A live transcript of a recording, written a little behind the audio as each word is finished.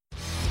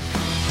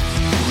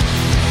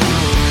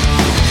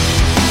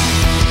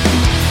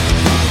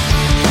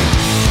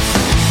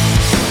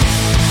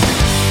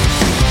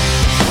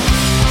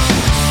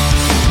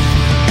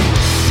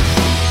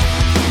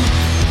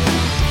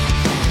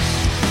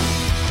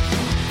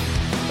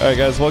All right,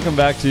 guys, welcome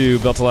back to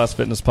Built to Last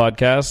Fitness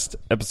Podcast,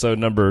 episode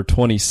number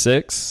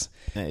 26.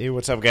 Hey,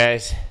 what's up,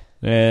 guys?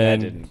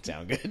 And That didn't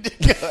sound good.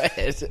 Go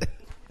ahead.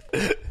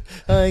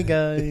 hi,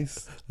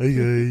 guys. Hi,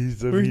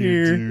 guys. We're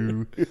here.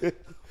 Too.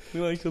 We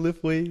like to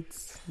lift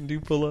weights and do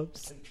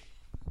pull-ups.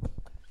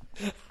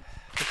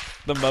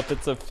 The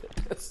Muppets of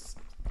Fitness.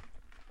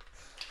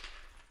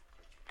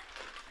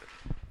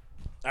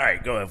 All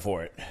right, go ahead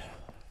for it.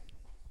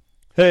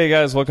 Hey,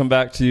 guys, welcome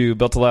back to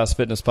Built to Last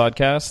Fitness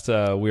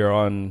Podcast. We are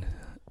on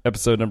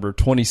episode number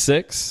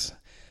 26.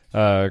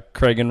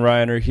 Craig and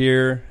Ryan are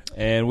here,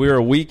 and we are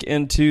a week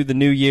into the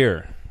new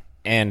year.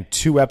 And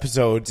 2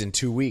 episodes in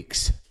 2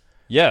 weeks.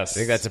 Yes. I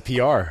think that's a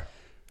PR.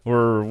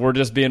 We're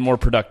just being more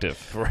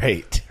productive.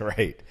 Right.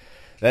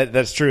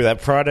 That's true.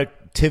 That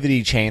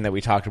productivity chain that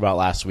we talked about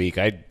last week,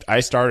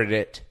 I started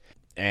it,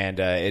 and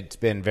it's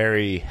been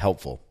very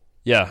helpful.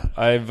 Yeah,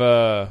 I've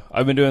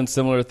been doing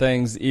similar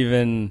things,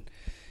 even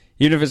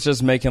if it's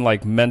just making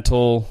like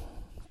mental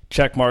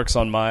check marks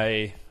on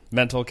my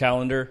mental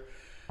calendar,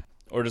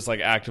 or just like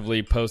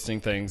actively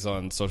posting things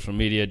on social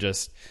media,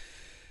 just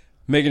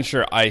making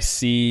sure I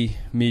see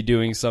me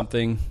doing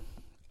something,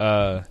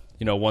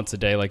 once a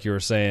day, like you were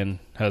saying,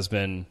 has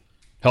been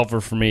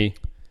helpful for me.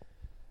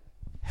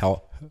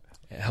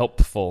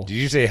 Helpful. Did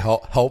you say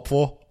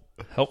helpful?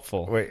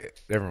 Helpful. Wait,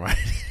 never mind.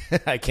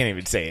 I can't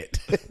even say it.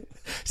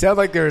 Sounds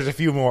like there's a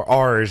few more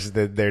R's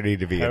than there need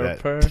to be in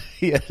that.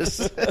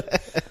 Yes.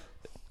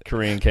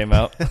 Korean came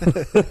out.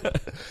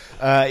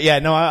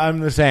 I'm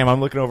the same. I'm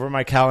looking over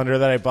my calendar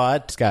that I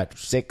bought. It's got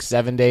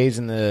 6-7 days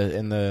in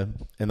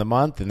the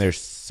month, and there's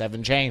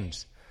 7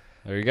 chains.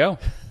 There you go.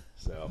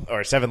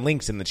 Or 7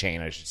 links in the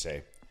chain, I should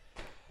say.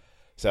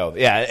 So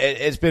yeah,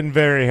 it's been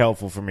very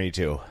helpful for me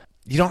too.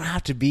 You don't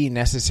have to be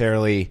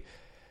necessarily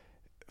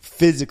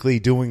physically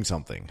doing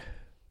something.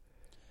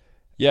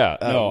 Yeah,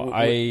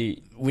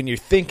 when you're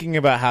thinking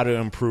about how to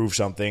improve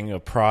something, a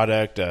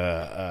product,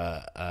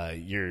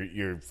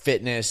 your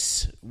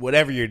fitness,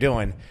 whatever you're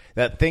doing,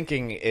 that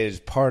thinking is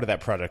part of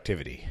that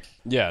productivity.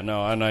 Yeah,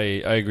 no, and I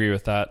agree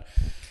with that.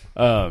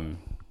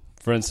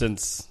 For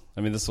instance,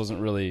 I mean, this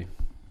wasn't really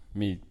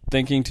me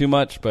thinking too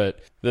much, but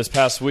this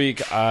past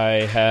week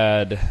I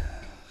had a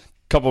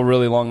couple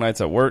really long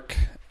nights at work,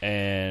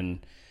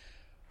 and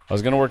I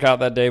was going to work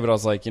out that day, but I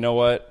was like, you know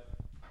what?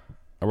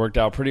 I worked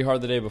out pretty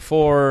hard the day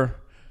before.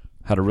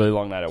 Had a really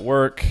long night at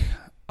work.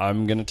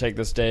 I'm going to take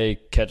this day,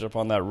 catch up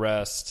on that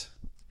rest,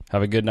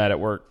 have a good night at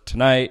work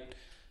tonight,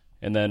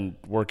 and then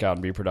work out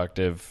and be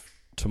productive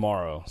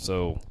tomorrow.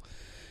 So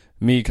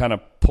me kind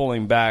of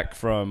pulling back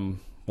from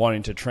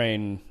wanting to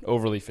train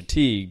overly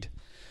fatigued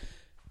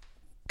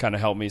kind of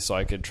helped me so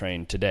I could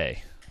train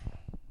today.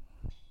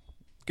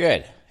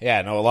 Good.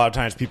 Yeah, no, a lot of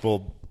times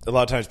people,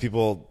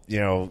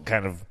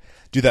 kind of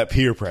do that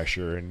peer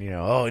pressure and,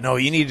 oh, no,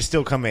 you need to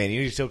still come in.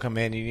 You need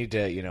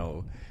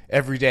to,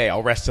 every day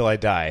I'll rest till I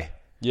die.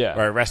 Yeah.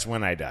 Or I rest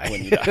when I die.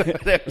 When you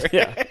die.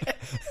 Yeah.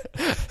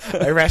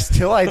 I rest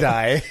till I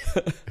die.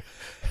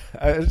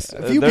 A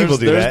few people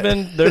do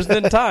that. There's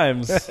been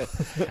times.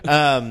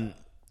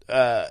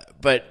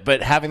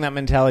 But having that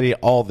mentality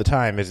all the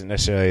time isn't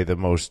necessarily the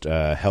most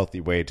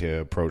healthy way to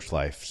approach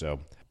life. So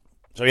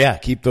yeah,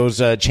 keep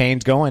those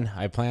chains going.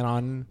 I plan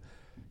on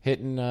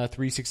hitting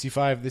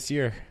 365 this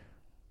year.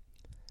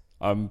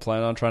 I'm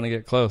planning on trying to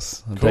get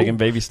close. I'm Cool. taking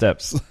baby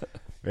steps.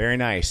 Very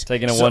nice.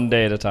 Taking it one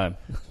day at a time.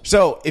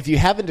 So if you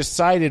haven't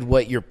decided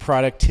what your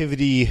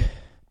productivity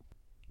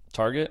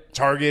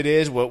target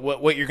is,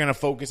 what you're going to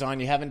focus on,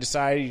 you haven't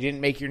decided, you didn't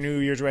make your New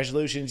Year's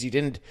resolutions, you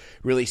didn't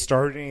really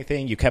start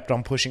anything, you kept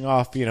on pushing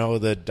off,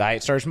 the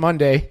diet starts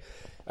Monday,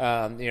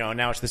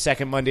 now it's the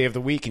second Monday of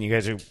the week and you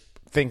guys are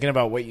thinking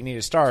about what you need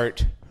to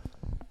start.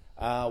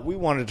 We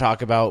wanted to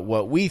talk about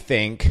what we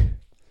think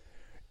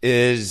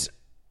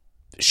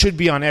should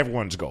be on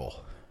everyone's goal.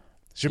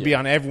 Should be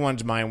on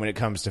everyone's mind when it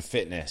comes to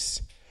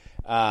fitness.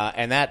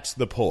 And that's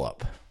the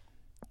pull-up.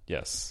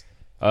 Yes.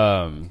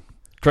 Craig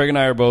and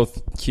I are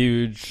both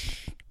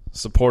huge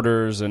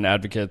supporters and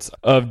advocates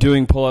of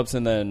doing pull-ups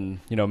and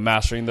then,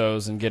 mastering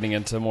those and getting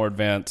into more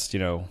advanced,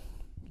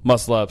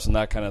 muscle-ups and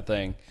that kind of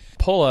thing.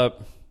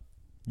 Pull-up,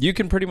 you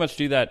can pretty much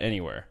do that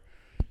anywhere.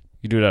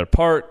 You can do it at a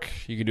park.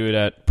 You can do it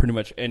at pretty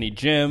much any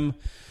gym.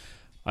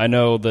 I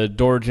know the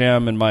door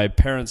jam in my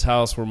parents'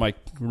 house where my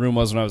room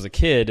was when I was a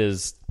kid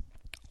is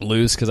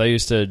loose because I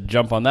used to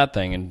jump on that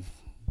thing and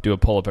do a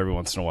pull-up every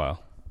once in a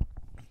while.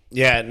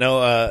 Yeah,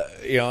 no,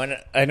 and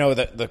I know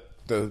that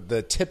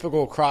the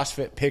typical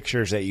CrossFit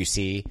pictures that you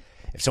see,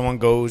 if someone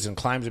goes and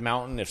climbs a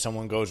mountain, if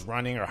someone goes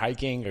running or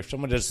hiking, or if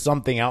someone does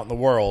something out in the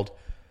world,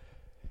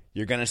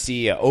 you're going to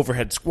see an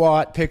overhead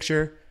squat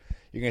picture,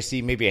 you're going to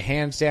see maybe a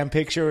handstand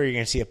picture, or you're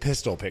going to see a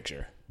pistol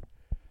picture.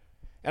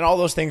 And all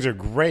those things are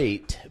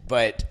great,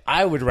 but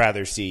I would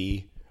rather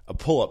see a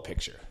pull-up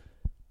picture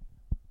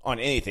on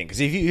anything.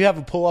 Because if you have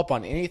a pull-up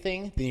on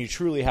anything, then you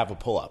truly have a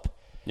pull-up.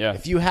 Yeah.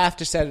 If you have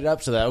to set it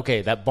up so that,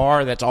 okay, that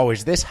bar that's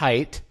always this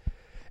height,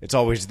 it's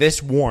always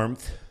this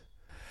warmth.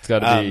 It's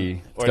got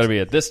to be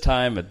at this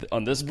time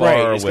on this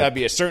bar. Right, it's got to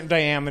be a certain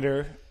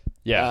diameter.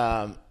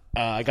 Yeah.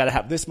 I got to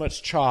have this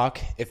much chalk.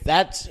 If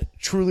that's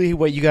truly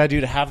what you got to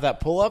do to have that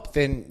pull up,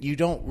 then you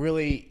don't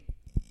really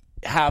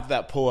have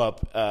that pull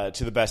up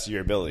to the best of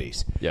your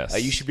abilities.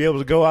 Yes. You should be able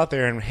to go out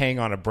there and hang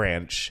on a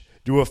branch,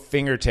 do a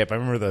fingertip. I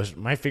remember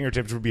my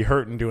fingertips would be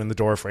hurting doing the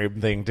door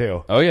frame thing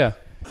too. Oh yeah.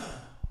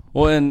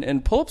 Well,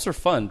 and pull-ups are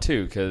fun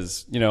too,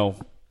 because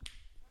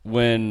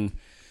when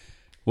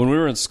we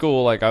were in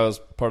school, like I was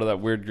part of that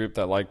weird group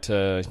that liked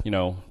to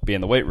be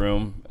in the weight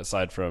room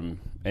aside from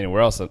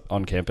anywhere else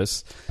on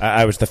campus.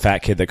 I was the fat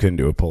kid that couldn't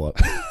do a pull up.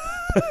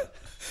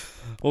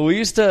 Well, we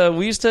used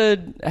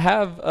to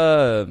have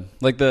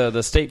like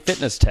the state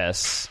fitness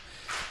tests,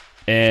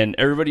 and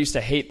everybody used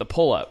to hate the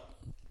pull-up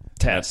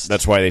test.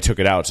 That's why they took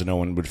it out so no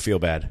one would feel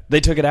bad. They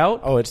took it out?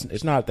 Oh,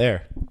 it's not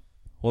there.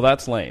 Well,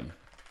 that's lame.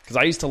 Because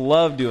I used to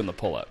love doing the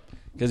pull-up.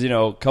 Because,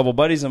 a couple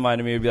buddies of mine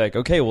and me would be like,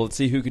 okay, well, let's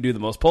see who can do the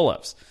most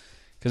pull-ups.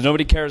 Because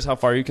nobody cares how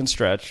far you can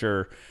stretch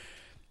or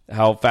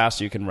how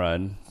fast you can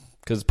run.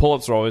 Because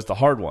pull-ups are always the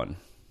hard one.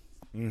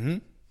 Mm-hmm.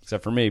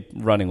 Except for me,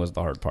 running was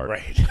the hard part.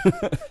 Right.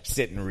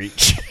 Sit and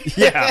reach.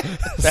 Yeah.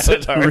 That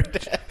was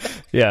hard.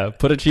 Yeah,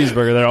 put a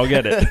cheeseburger there, I'll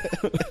get it.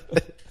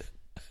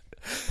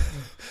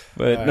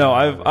 But no,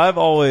 I've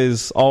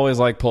always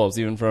liked pull-ups,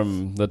 even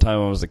from the time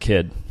I was a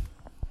kid.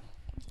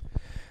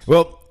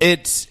 Well,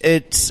 it's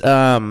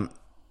one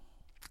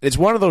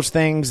of those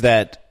things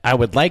that I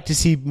would like to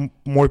see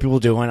more people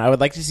doing. I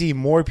would like to see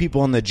more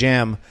people in the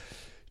gym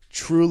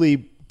truly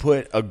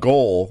put a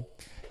goal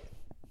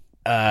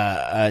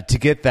to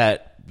get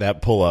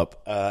that pull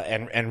up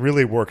and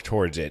really work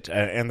towards it.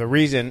 And the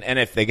reason, and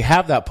if they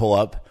have that pull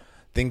up,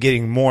 then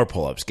getting more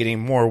pull ups, getting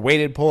more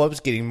weighted pull ups,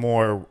 getting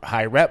more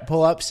high rep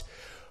pull ups,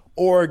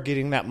 or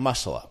getting that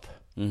muscle up.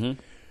 Mm-hmm.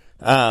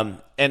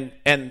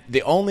 And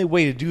the only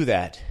way to do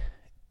that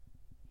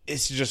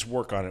is to just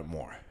work on it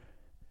more.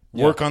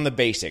 Yeah. Work on the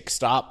basics.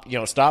 Stop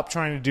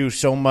trying to do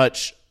so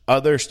much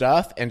other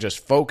stuff and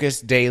just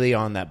focus daily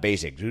on that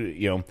basic.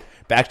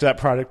 Back to that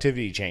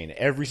productivity chain.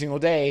 Every single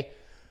day,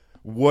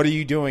 what are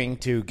you doing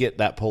to get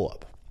that pull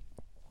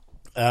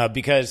up?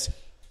 Because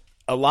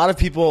a lot of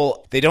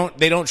people, they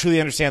don't truly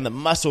understand the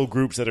muscle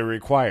groups that are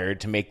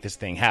required to make this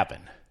thing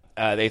happen.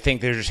 They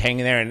think they're just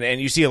hanging there,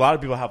 and you see a lot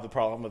of people have the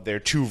problem of they're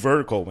too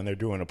vertical when they're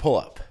doing a pull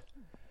up.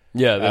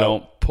 Yeah, they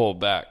don't pull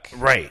back.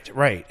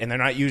 Right. And they're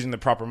not using the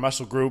proper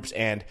muscle groups.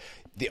 And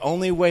the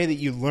only way that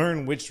you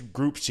learn which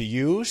groups to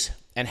use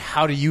and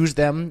how to use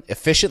them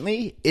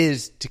efficiently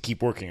is to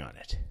keep working on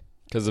it.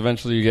 Because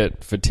eventually you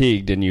get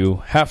fatigued and you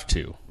have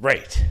to.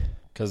 Right.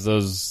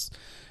 Because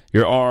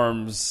your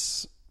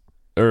arms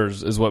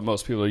is what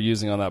most people are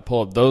using on that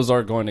pull-up. Those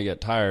are going to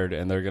get tired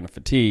and they're going to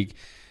fatigue.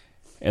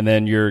 And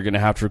then you're going to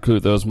have to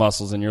recruit those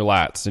muscles in your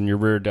lats and your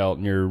rear delt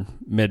and your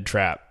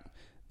mid-trap,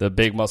 the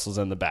big muscles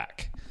in the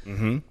back.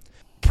 Mm-hmm.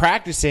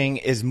 Practicing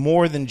is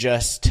more than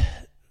just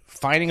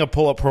finding a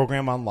pull-up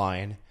program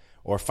online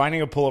or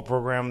finding a pull-up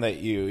program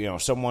that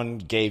someone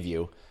gave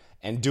you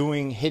and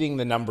hitting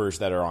the numbers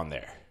that are on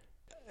there.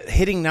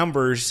 Hitting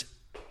numbers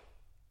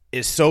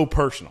is so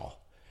personal.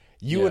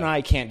 You and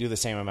I can't do the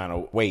same amount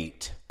of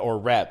weight or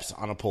reps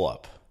on a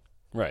pull-up.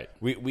 Right.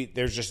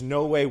 There's just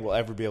no way we'll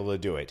ever be able to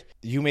do it.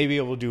 You may be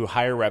able to do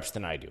higher reps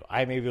than I do.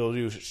 I may be able to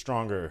do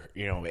stronger.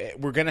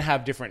 We're going to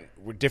have different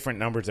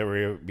numbers that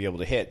we're going to be able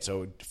to hit.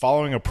 So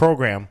following a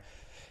program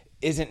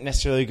isn't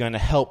necessarily going to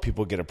help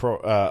people get a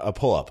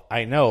pull-up.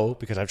 I know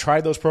because I've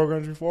tried those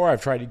programs before.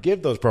 I've tried to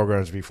give those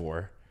programs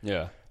before.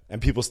 Yeah. And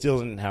people still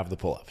didn't have the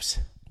pull-ups.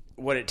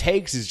 What it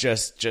takes is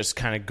just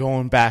kind of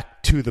going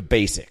back to the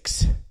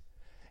basics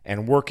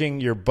and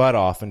working your butt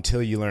off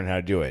until you learn how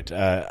to do it.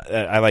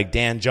 I like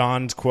Dan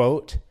John's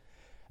quote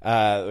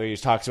where he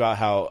talks about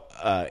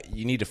how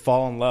you need to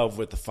fall in love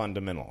with the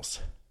fundamentals.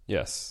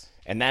 Yes.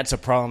 And that's a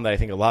problem that I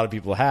think a lot of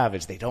people have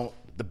is the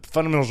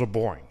fundamentals are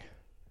boring.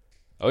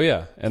 Oh,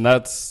 yeah. And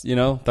that's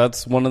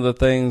one of the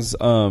things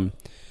when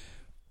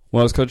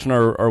I was coaching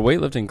our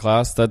weightlifting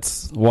class,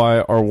 that's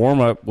why our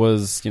warm-up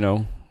was,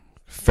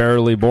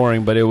 fairly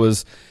boring. But it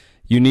was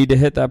you need to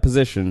hit that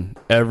position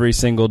every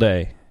single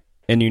day.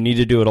 And you need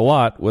to do it a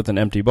lot with an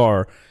empty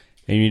bar.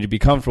 And you need to be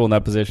comfortable in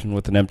that position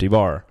with an empty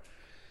bar.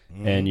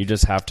 Mm. And you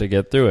just have to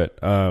get through it.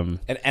 And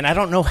I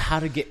don't know how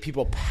to get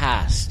people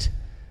past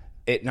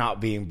it not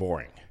being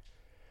boring.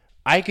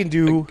 I can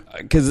do...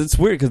 Because it's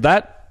weird. Because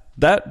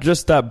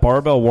that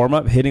barbell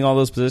warm-up, hitting all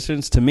those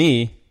positions, to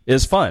me,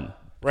 is fun.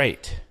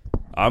 Right.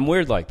 I'm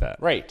weird like that.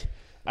 Right.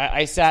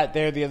 I sat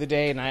there the other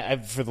day, and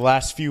I've for the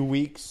last few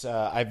weeks,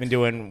 I've been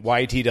doing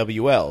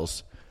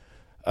YTWLs.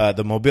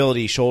 The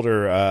mobility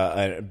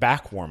shoulder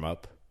back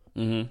warm-up.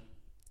 Mm-hmm.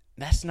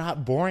 That's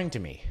not boring to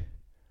me.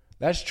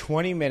 That's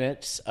 20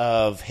 minutes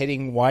of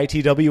hitting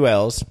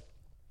YTWLs.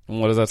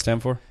 And what does that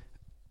stand for?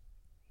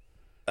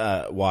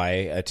 Y,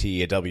 a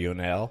T, a W,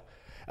 and an L.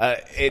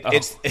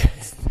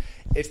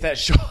 It's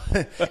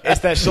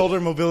that shoulder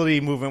mobility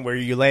movement where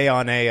you lay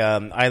on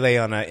I lay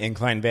on an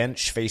inclined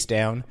bench face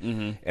down,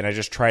 mm-hmm. and I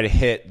just try to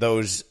hit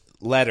those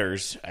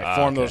letters. I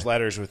form those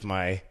letters with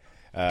my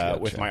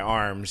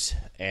arms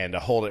and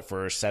hold it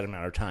for a set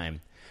amount of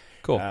time.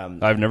 Cool.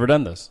 I've never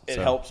done this. It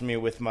helps me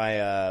with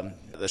my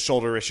the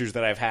shoulder issues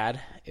that I've had.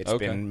 It's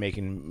Okay. been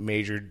making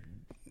major.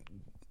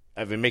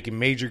 I've been making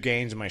major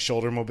gains in my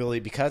shoulder mobility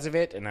because of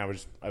it, and I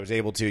was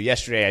able to.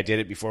 Yesterday, I did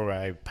it before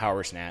I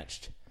power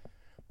snatched,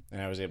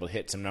 and I was able to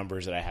hit some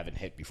numbers that I haven't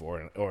hit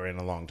before or in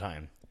a long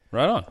time.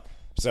 Right on.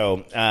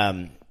 So,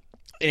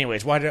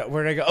 anyways, where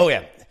did I go? Oh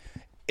yeah,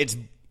 it's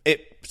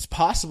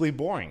possibly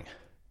boring.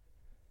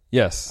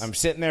 Yes. I'm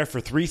sitting there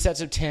for 3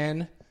 sets of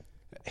 10,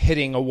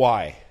 hitting a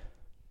Y,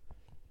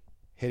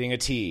 hitting a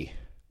T,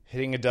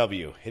 hitting a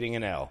W, hitting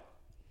an L.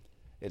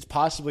 It's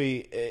possibly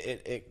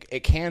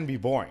it can be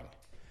boring,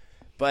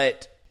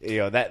 but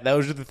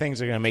those are the things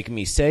that are going to make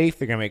me safe.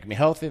 They're going to make me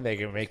healthy. They're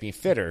going to make me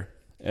fitter.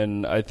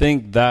 And I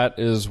think that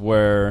is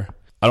where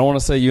I don't want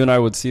to say you and I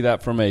would see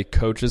that from a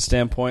coach's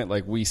standpoint.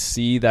 Like, we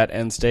see that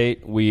end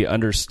state, we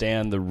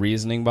understand the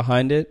reasoning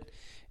behind it,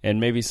 and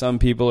maybe some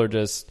people are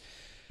just,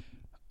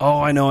 oh,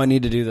 I know I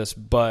need to do this,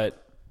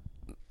 but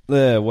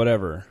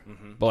whatever.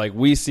 Mm-hmm. But like,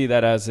 we see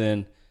that as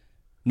in,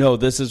 no,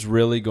 this is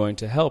really going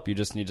to help. You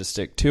just need to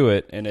stick to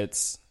it. And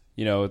it's,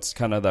 it's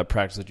kind of that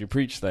practice that you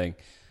preach thing.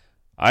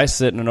 I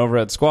sit in an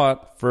overhead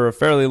squat for a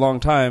fairly long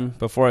time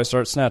before I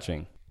start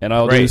snatching. And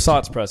I'll do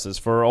SOTS presses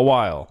for a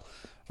while,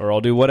 or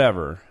I'll do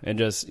whatever, and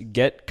just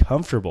get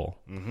comfortable.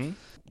 Mm-hmm.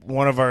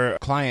 One of our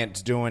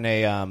clients doing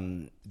a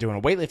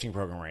weightlifting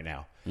program right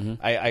now. Mm-hmm.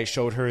 I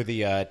showed her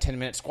the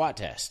 10-minute squat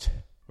test,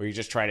 where you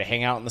just try to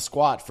hang out in the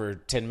squat for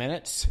 10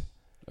 minutes.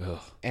 Ugh.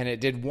 And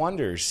it did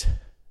wonders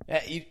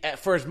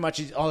for as long as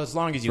you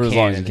for can. As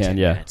long as you can,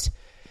 yeah. Minutes.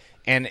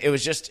 And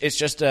it's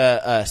just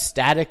a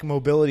static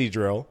mobility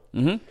drill.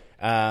 Mm-hmm.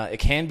 It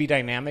can be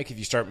dynamic if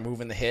you start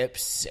moving the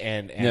hips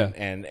and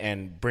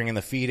bringing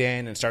the feet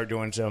in and start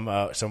doing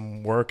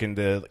some work in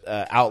the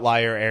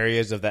outlier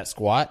areas of that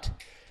squat.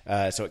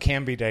 So it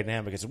can be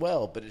dynamic as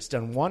well, but it's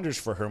done wonders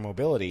for her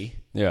mobility.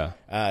 Yeah.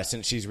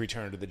 Since she's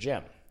returned to the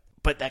gym.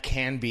 But that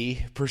can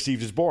be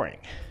perceived as boring.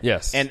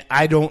 Yes. And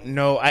I don't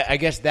know. I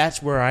guess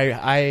that's where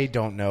I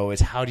don't know is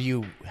how do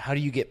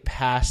you get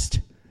past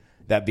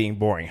that being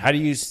boring? How do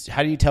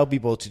you tell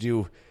people to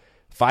do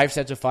 5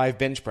 sets of 5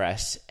 bench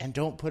press and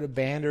don't put a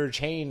band or a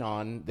chain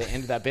on the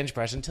end of that bench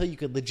press until you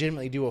could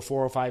legitimately do a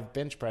 405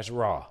 bench press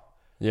raw?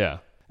 Yeah.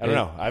 I don't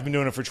know. I've been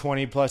doing it for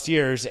 20 plus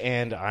years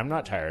and I'm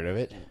not tired of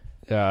it.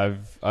 Yeah,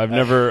 I've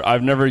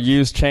never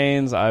used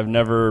chains. I've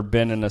never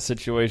been in a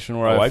situation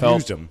where I've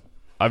used them.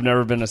 I've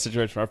never been in a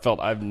situation where I felt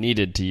I've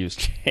needed to use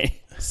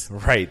chains.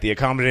 Right. The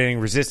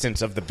accommodating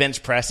resistance of the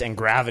bench press and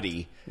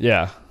gravity.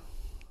 Yeah.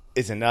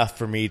 Is enough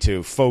for me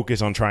to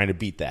focus on trying to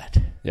beat that.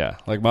 Yeah.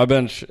 Like, my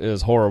bench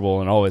is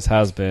horrible and always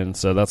has been,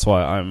 so that's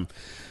why I'm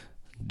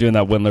doing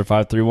that Windler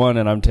 531,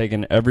 and I'm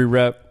taking every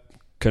rep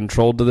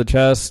controlled to the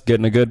chest,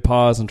 getting a good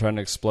pause, and trying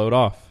to explode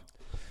off.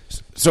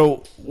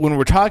 So when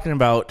we're talking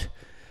about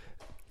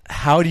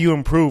how do you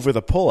improve with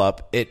a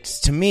pull-up,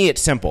 to me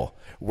it's simple.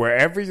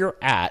 Wherever you're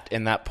at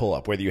in that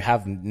pull-up, whether you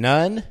have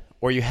none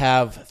or you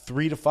have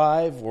 3 to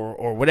 5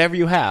 or whatever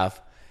you have,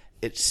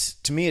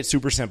 to me it's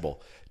super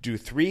simple. Do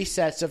 3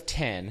 sets of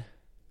 10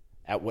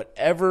 at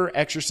whatever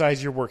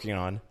exercise you're working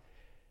on,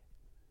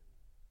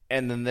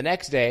 and then the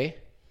next day,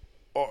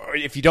 or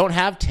if you don't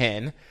have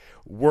 10,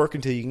 work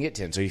until you can get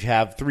 10. So you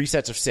have 3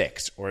 sets of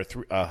 6, or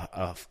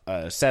a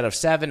set of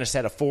 7, a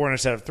set of 4, and a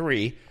set of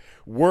 3.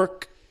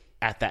 Work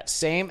at that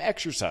same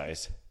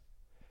exercise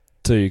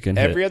so you can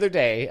every other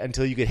day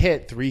until you could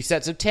hit 3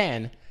 sets of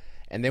 10,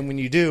 and then when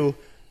you do,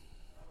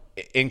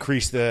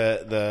 increase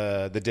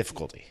the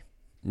difficulty.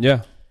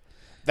 Yeah.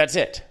 That's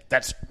it.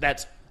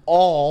 That's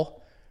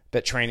all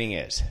that training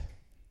is.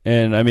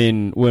 And I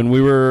mean, when we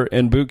were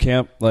in boot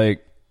camp,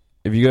 like,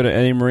 if you go to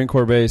any Marine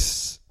Corps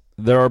base,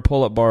 there are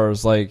pull-up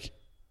bars like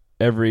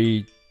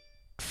every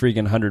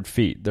freaking 100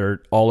 feet.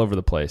 They're all over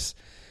the place.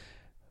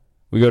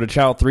 We go to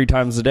chow 3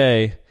 times a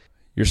day.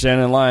 You're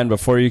standing in line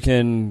before you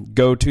can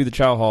go to the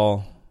chow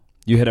hall.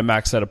 You hit a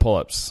max set of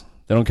pull-ups.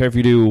 They don't care if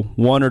you do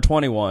 1 or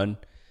 21.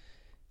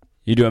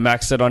 You do a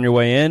max set on your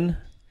way in.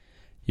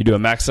 You do a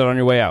max set on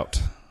your way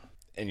out.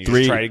 And you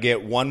just try to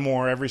get one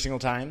more every single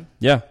time?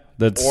 Yeah.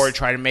 Or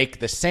try to make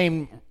the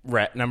same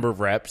number of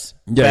reps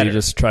better. You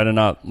just try to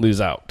not lose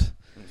out.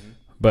 Mm-hmm.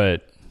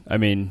 But, I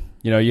mean,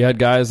 you had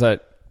guys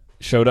that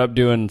showed up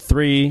doing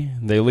 3.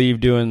 They leave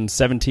doing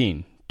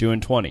 17,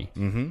 doing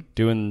 20,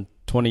 doing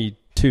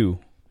 22.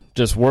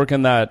 Just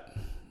working that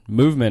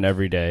movement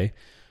every day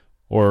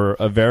or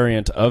a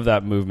variant of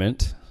that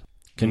movement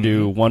can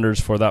do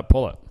wonders for that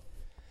pull-up.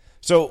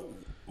 So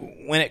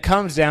when it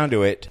comes down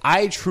to it,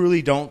 I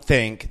truly don't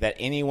think that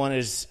anyone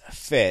is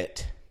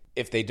fit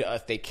if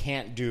they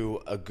can't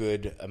do a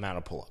good amount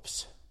of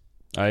pull-ups.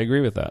 I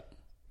agree with that.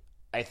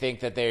 I think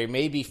that they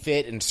may be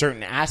fit in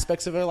certain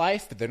aspects of their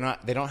life, but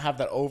they don't have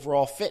that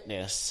overall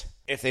fitness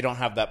if they don't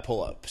have that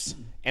pull-ups.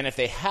 And if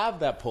they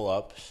have that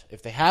pull-ups,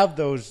 if they have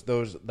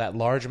that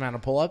large amount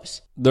of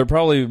pull-ups, they're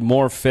probably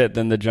more fit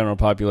than the general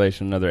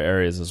population in other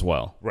areas as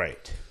well.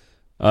 Right.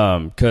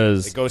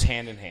 Because it goes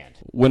hand in hand.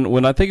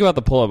 When I think about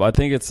the pull-up, I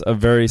think it's a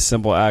very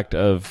simple act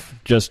of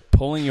just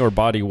pulling your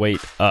body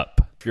weight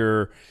up. If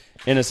you're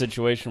in a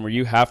situation where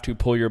you have to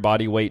pull your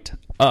body weight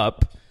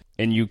up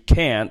and you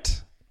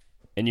can't,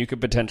 and you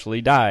could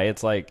potentially die.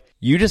 It's like,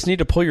 you just need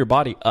to pull your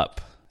body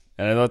up.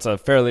 And I know it's a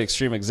fairly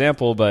extreme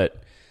example,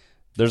 but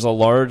there's a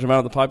large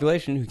amount of the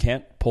population who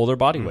can't pull their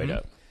body weight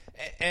up.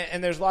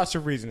 And there's lots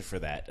of reasons for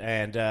that.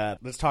 And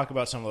let's talk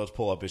about some of those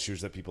pull-up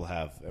issues that people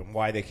have and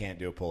why they can't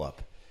do a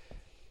pull-up.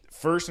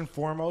 First and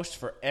foremost,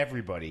 for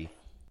everybody,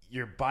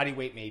 your body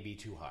weight may be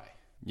too high.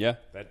 Yeah.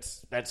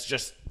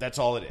 That's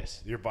all it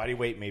is. Your body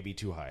weight may be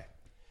too high.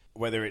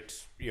 Whether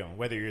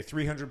you're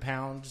 300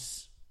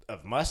 pounds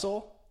of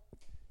muscle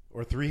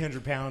or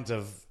 300 pounds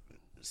of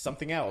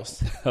something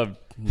else. Of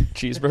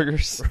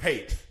cheeseburgers.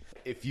 Right.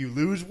 If you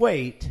lose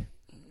weight,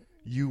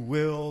 you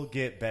will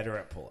get better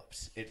at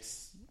pull-ups.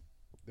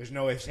 There's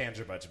no ifs, ands,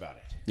 or buts about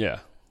it. Yeah.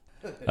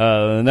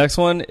 The next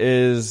one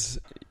is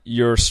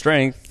your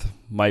strength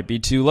might be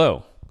too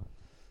low.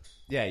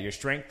 Yeah, your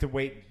strength to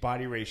weight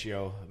body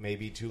ratio may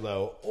be too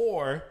low,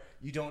 or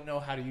you don't know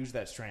how to use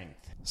that strength.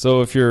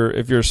 So if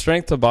your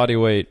strength to body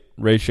weight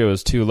ratio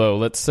is too low,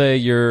 let's say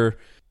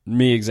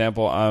me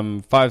example,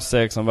 I'm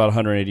 5'6", I'm about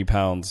 180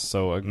 pounds.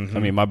 So, I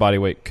mean, my body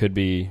weight could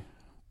be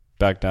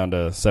back down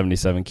to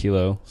 77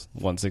 kilo,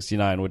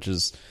 169, which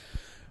is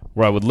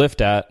where I would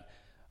lift at.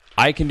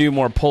 I can do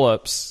more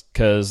pull-ups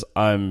because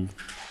I'm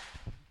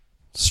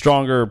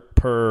stronger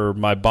per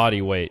my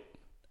body weight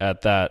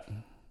at that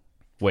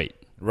weight.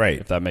 Right.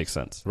 If that makes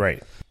sense.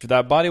 Right. If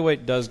that body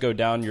weight does go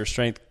down, your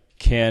strength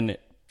can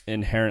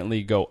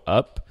inherently go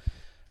up,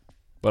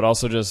 but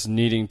also just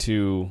needing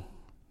to,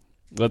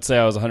 let's say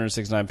I was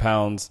 169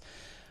 pounds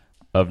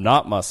of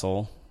not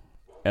muscle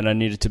and I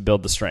needed to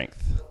build the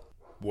strength.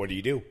 What do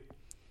you do?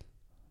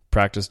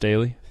 Practice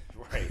daily.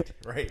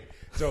 Right.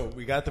 So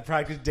we got the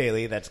practice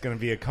daily. That's going to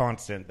be a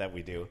constant that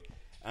we do.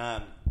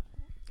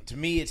 To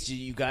me, it's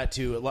you got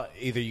to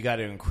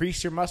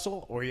increase your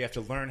muscle or you have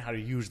to learn how to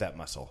use that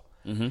muscle.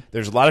 Mm-hmm.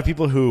 There's a lot of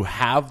people who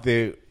have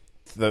the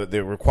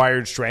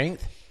required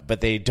strength,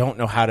 but they don't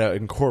know how to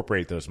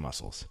incorporate those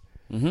muscles.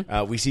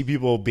 Mm-hmm. We see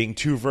people being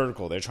too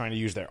vertical. They're trying to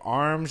use their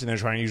arms and they're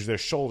trying to use their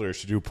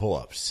shoulders to do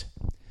pull-ups.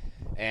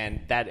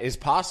 And that is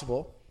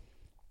possible.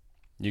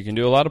 You can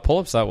do a lot of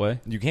pull-ups that way.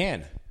 You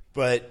can,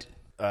 but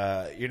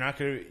you're not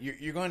going to.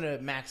 You're going to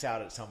max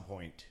out at some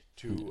point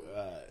too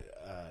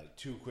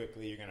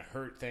quickly. You're going to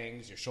hurt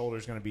things. Your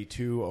shoulder's going to be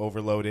too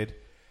overloaded,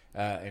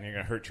 and you're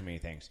going to hurt too many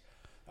things.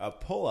 A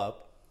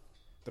pull-up,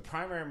 the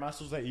primary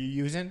muscles that you're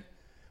using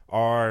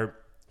are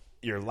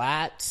your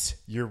lats,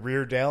 your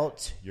rear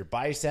delt, your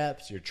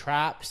biceps, your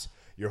traps,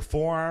 your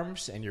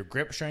forearms, and your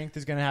grip strength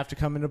is going to have to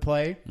come into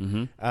play.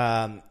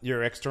 Mm-hmm.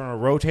 Your external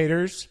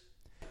rotators.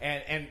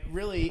 And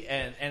really,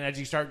 as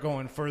you start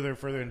going further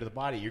into the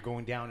body, you're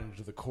going down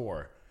into the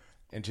core,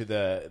 into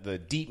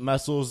the deep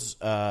muscles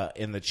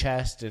in the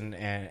chest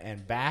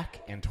and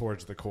back and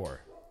towards the core.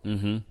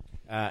 Mm-hmm.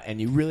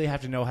 And you really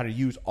have to know how to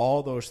use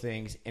all those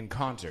things in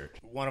concert.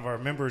 One of our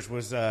members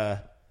was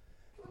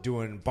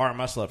doing bar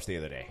muscle-ups the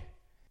other day.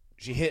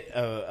 She hit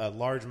a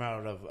large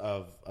amount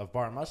of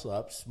bar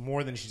muscle-ups,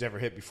 more than she's ever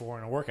hit before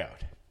in a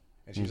workout.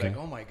 And she was like,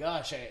 oh my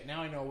gosh,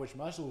 now I know which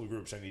muscle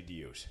groups I need to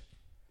use.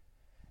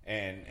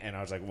 And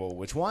I was like, well,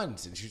 which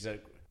ones? And she's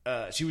like,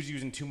 she was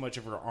using too much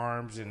of her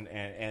arms and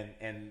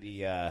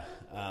the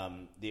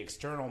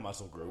external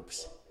muscle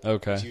groups.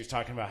 Okay. She was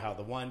talking about how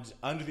the ones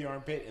under the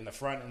armpit, in the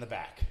front, and the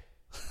back.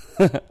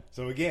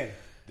 So again,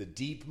 the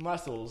deep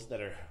muscles that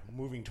are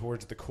moving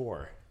towards the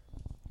core.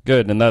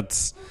 Good, and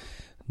that's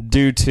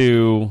due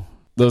to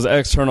those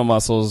external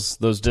muscles,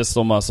 those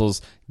distal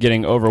muscles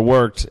getting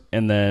overworked,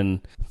 and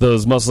then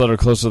those muscles that are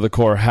close to the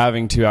core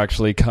having to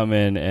actually come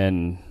in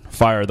and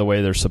fire the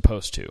way they're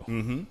supposed to.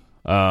 Mm-hmm.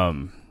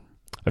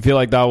 I feel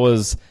like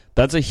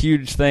that's a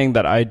huge thing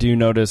that I do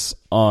notice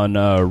on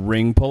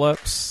ring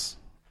pull-ups,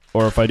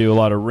 or if I do a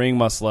lot of ring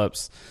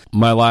muscle-ups,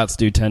 my lats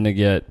do tend to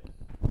get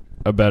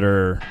a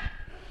better.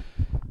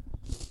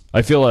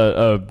 I feel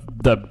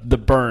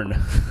the burn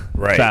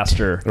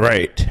faster,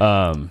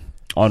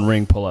 on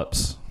ring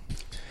pull-ups.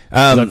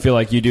 I feel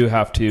like you do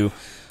have to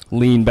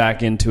lean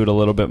back into it a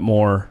little bit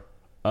more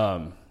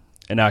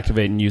and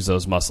activate and use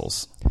those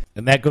muscles.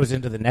 And that goes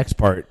into the next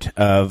part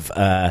of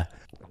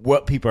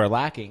what people are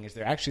lacking is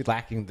they're actually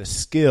lacking the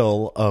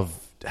skill of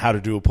how to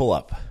do a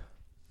pull-up.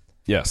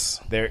 Yes.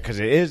 Because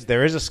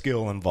there is a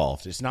skill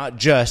involved. It's not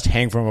just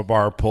hang from a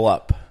bar, pull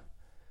up.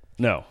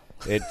 No.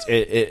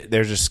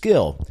 There's a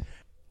skill.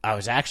 I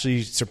was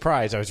actually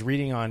surprised. I was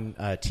reading on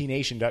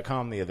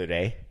tnation.com the other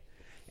day,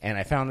 and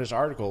I found this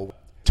article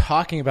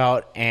talking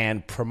about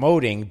and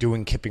promoting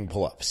doing kipping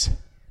pull-ups.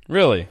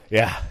 Really?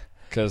 Yeah.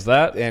 Because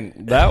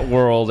that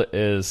world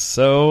is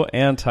so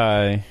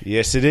anti.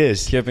 Yes, it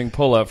is. Kipping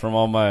pull-up from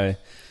all my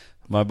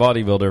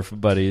bodybuilder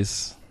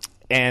buddies.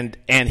 And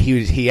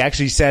he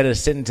actually said a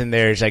sentence in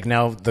there. He's like,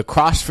 now the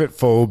CrossFit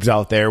phobes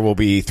out there will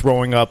be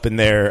throwing up in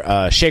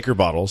their shaker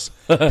bottles.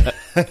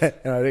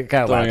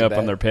 Throwing up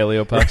on their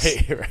paleo puffs.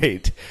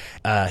 Right.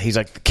 He's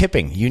like, the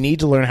kipping. You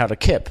need to learn how to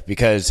kip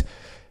because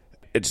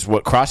it's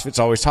what CrossFit's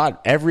always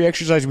taught. Every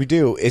exercise we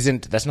do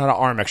that's not an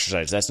arm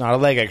exercise. That's not a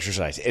leg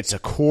exercise. It's a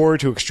core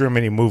to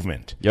extremity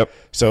movement. Yep.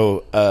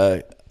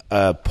 So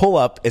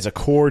pull-up is a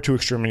core to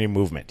extremity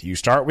movement. You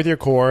start with your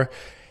core.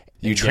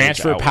 You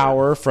transfer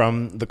power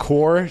from the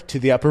core to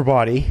the upper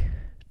body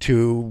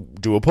to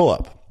do a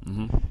pull-up.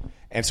 Mm-hmm.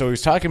 And so he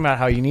was talking about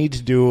how you need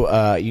to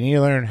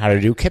learn how to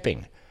do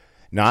kipping,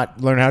 not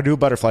learn how to do a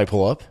butterfly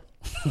pull-up.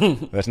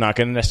 That's not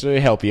going to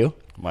necessarily help you.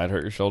 Might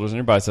hurt your shoulders and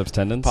your biceps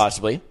tendons.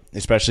 Possibly,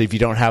 especially if you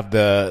don't have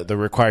the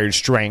required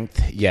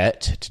strength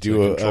yet to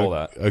do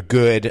a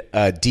good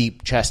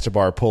deep chest to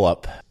bar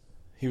pull-up.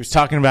 He was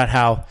talking about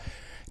how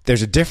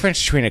there's a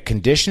difference between a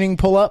conditioning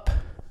pull-up,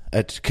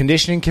 a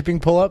conditioning kipping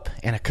pull-up,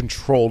 and a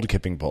controlled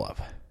kipping pull-up.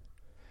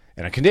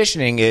 And a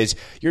conditioning is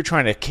you're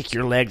trying to kick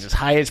your legs as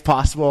high as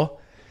possible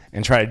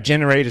and try to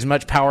generate as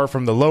much power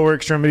from the lower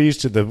extremities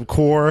to the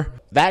core.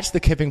 That's the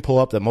kipping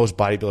pull-up that most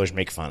bodybuilders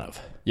make fun of.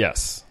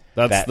 Yes.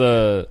 I'm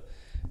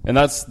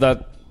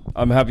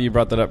happy you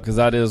brought that up because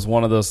that is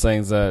one of those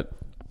things that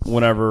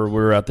whenever we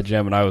were at the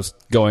gym and I was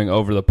going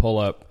over the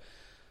pull-up,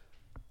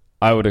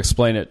 I would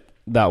explain it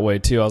that way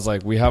too. I was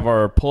like, we have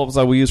our pull-ups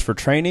that we use for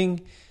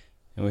training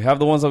and we have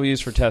the ones that we use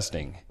for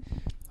testing.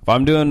 If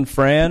I'm doing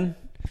Fran,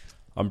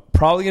 I'm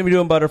probably going to be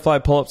doing butterfly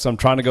pull-ups, so I'm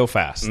trying to go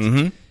fast.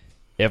 Mm-hmm.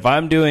 If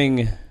I'm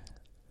doing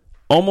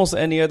almost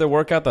any other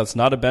workout that's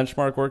not a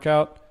benchmark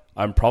workout,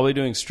 I'm probably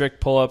doing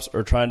strict pull-ups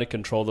or trying to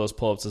control those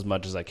pull-ups as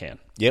much as I can.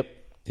 Yep.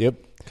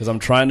 Because I'm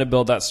trying to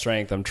build that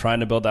strength. I'm trying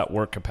to build that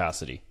work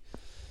capacity.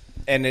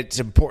 And it's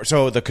important.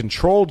 So the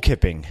controlled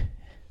kipping,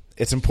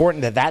 it's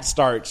important that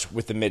starts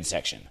with the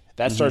midsection.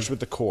 That starts with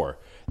the core.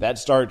 That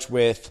starts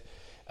with,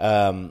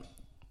 and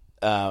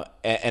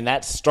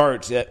that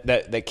starts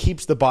that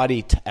keeps the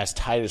body as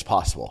tight as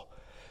possible.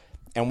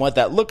 And what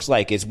that looks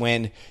like is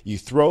when you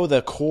throw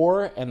the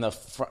core and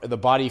the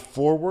body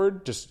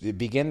forward to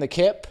begin the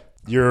kip,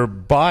 your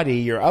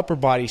upper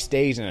body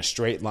stays in a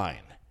straight line.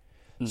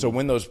 Mm-hmm. So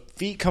when those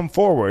feet come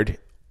forward,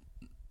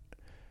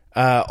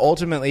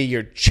 ultimately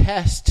your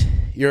chest,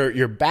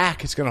 your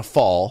back is going to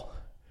fall.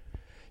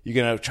 You're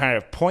going to try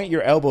to point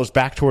your elbows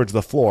back towards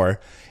the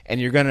floor,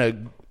 and you're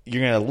going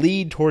to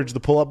lead towards the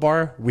pull-up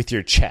bar with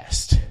your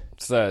chest.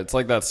 It's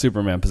like that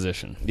Superman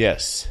position.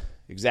 Yes,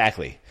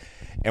 exactly.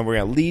 And we're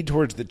going to lead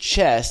towards the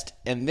chest,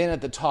 and then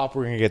at the top,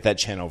 we're going to get that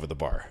chin over the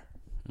bar.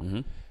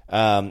 Mm-hmm.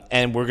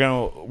 And we're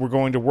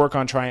going to work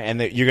on trying,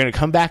 and you're going to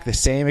come back the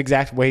same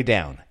exact way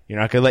down. You're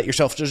not going to let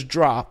yourself just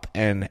drop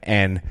and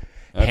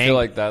I feel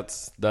like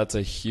that's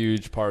a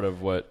huge part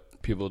of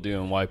what people do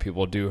and why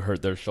people do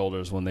hurt their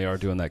shoulders when they are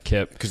doing that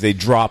kip. Because they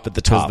drop at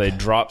the top. Because they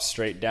drop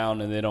straight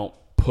down and they don't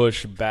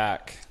push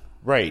back.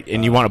 Right,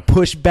 and you want to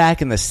push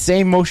back in the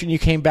same motion you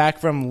came back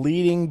from,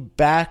 leading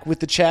back with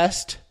the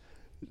chest,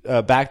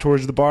 back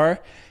towards the bar,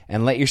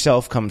 and let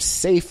yourself come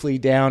safely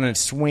down and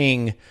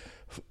swing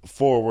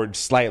forward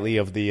slightly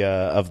of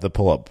the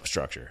pull-up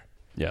structure.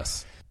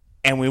 Yes.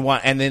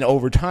 And then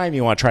over time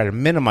you want to try to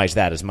minimize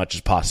that as much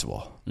as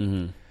possible.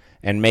 Mm-hmm.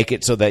 And make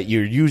it so that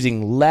you're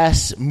using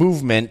less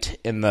movement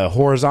in the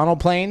horizontal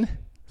plane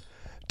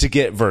to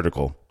get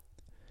vertical.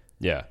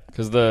 Yeah,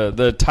 because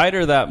the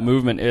tighter that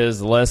movement is,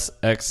 the less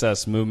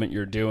excess movement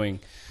you're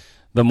doing,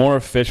 the more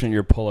efficient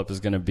your pull-up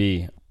is going to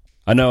be.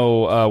 I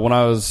know when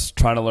I was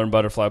trying to learn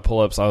butterfly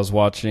pull-ups, I was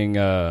watching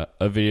a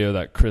video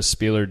that Chris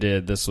Spieler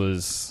did. This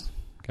was,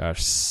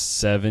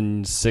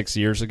 6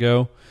 years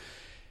ago.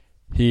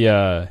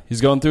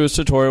 He's going through his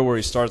tutorial where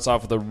he starts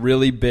off with a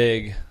really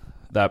big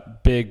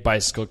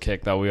bicycle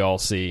kick that we all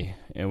see,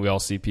 and we all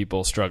see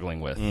people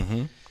struggling with.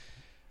 Mm-hmm.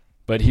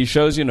 But he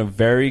shows you in a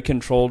very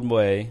controlled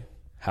way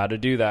how to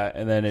do that,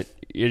 and then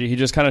he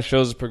just kind of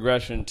shows a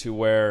progression to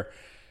where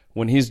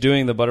when he's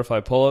doing the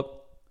butterfly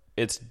pull-up,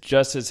 it's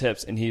just his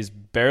hips, and he's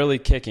barely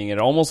kicking. It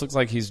almost looks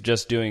like he's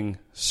just doing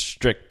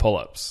strict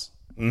pull-ups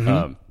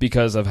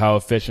because of how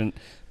efficient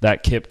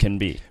that kip can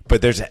be.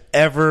 But there's an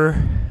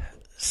ever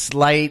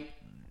slight...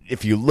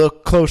 If you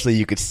look closely,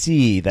 you could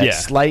see that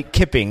slight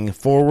kipping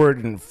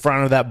forward in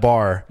front of that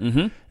bar,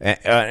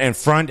 in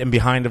front and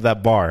behind of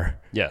that bar.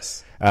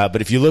 Yes.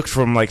 But if you look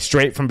from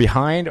straight from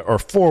behind or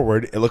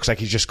forward, it looks like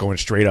he's just going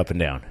straight up and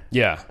down.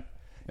 Yeah.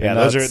 Yeah,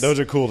 those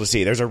are cool to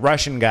see. There's a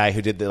Russian guy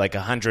who did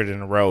 100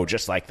 in a row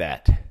just like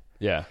that.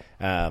 Yeah.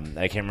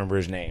 I can't remember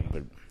his name,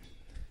 but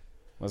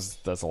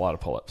that's a lot of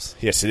pull-ups.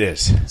 Yes, it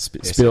is.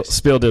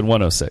 Spiel did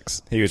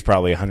 106. He was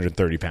probably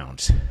 130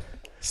 pounds.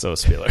 So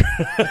Spieler.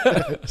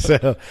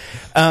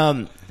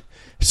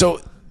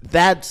 So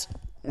that's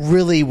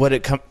really what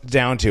it comes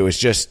down to, is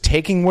just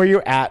taking where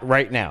you're at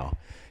right now,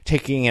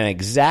 taking an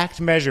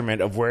exact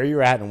measurement of where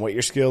you're at and what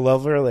your skill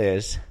level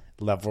is.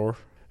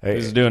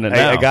 He's doing it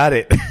now. I got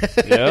it.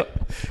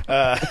 Yep.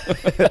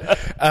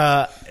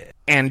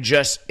 And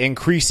just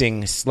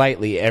increasing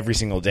slightly every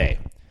single day.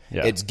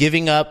 Yeah. It's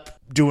giving up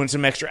doing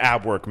some extra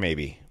ab work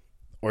maybe,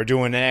 or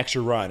doing an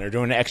extra run, or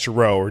doing an extra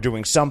row, or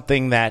doing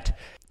something that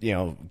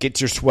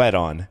gets your sweat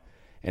on,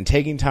 and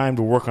taking time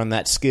to work on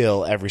that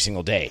skill every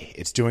single day.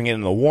 It's doing it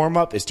in the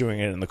warm-up. It's doing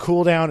it in the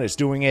cool-down. It's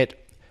doing it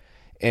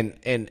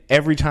and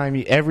every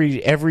time,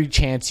 every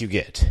chance you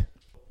get.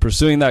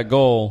 Pursuing that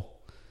goal,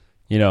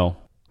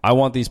 I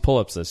want these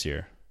pull-ups this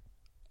year.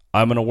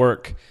 I'm going to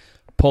work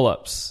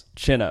pull-ups,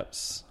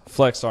 chin-ups,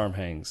 flex arm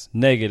hangs,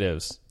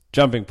 negatives,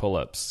 jumping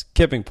pull-ups,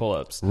 kipping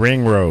pull-ups.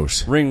 Ring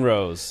rows. Ring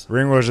rows.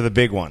 Ring rows are the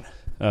big one.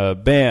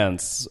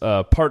 Bands,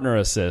 partner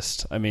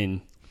assist. I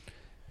mean,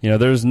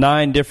 there's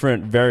 9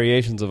 different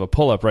variations of a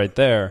pull-up right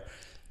there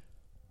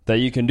that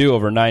you can do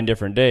over 9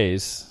 different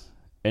days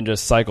and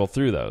just cycle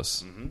through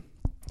those. Mm-hmm.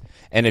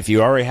 And if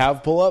you already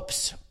have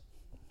pull-ups,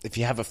 if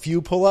you have a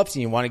few pull-ups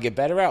and you want to get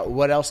better at,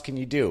 what else can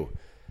you do?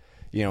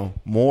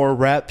 More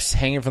reps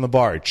hanging from the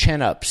bar,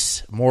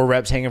 chin-ups, more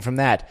reps hanging from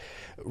that.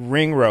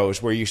 Ring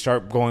rows where you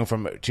start going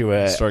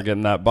start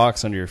getting that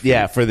box under your feet.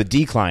 Yeah, for the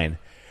decline.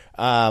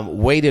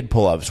 Weighted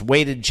pull-ups,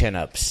 weighted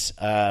chin-ups.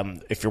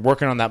 If you're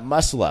working on that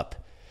muscle-up,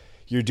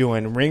 you're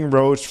doing ring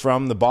rows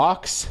from the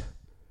box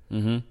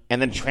and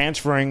then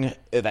transferring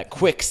that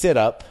quick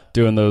sit-up.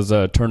 Doing those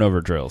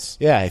turnover drills.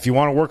 Yeah, if you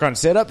want to work on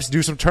sit-ups,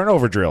 do some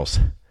turnover drills.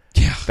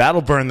 Yeah.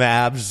 That'll burn the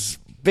abs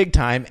big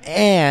time,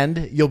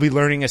 and you'll be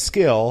learning a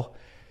skill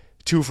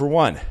 2 for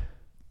 1.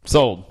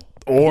 Sold.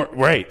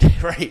 Right.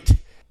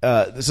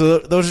 So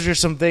those are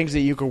just some things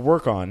that you can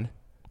work on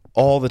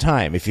all the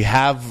time. If you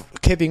have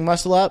kipping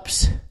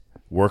muscle-ups,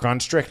 work on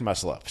strict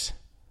muscle-ups.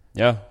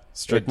 Yeah,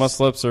 strict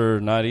muscle-ups are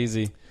not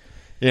easy.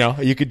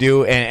 You could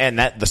do, and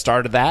that the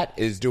start of that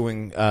is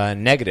doing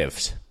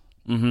negatives.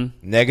 Mm-hmm.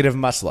 Negative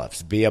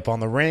muscle-ups. Be up on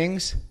the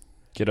rings.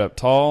 Get up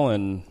tall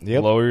and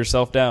lower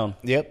yourself down.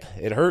 Yep,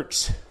 it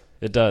hurts.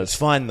 It does. It's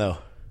fun, though.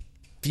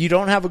 If you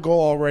don't have a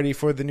goal already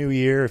for the new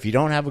year, if you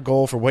don't have a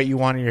goal for what you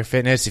want in your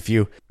fitness, if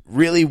you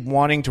really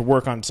wanting to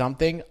work on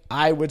something,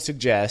 I would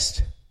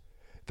suggest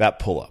that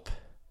pull-up.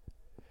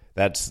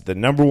 That's the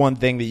number one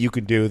thing that you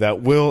can do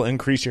that will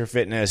increase your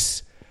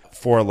fitness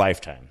for a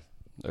lifetime.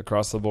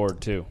 Across the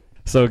board, too.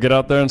 So get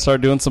out there and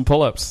start doing some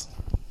pull-ups.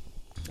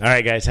 All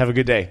right, guys. Have a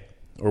good day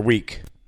or week.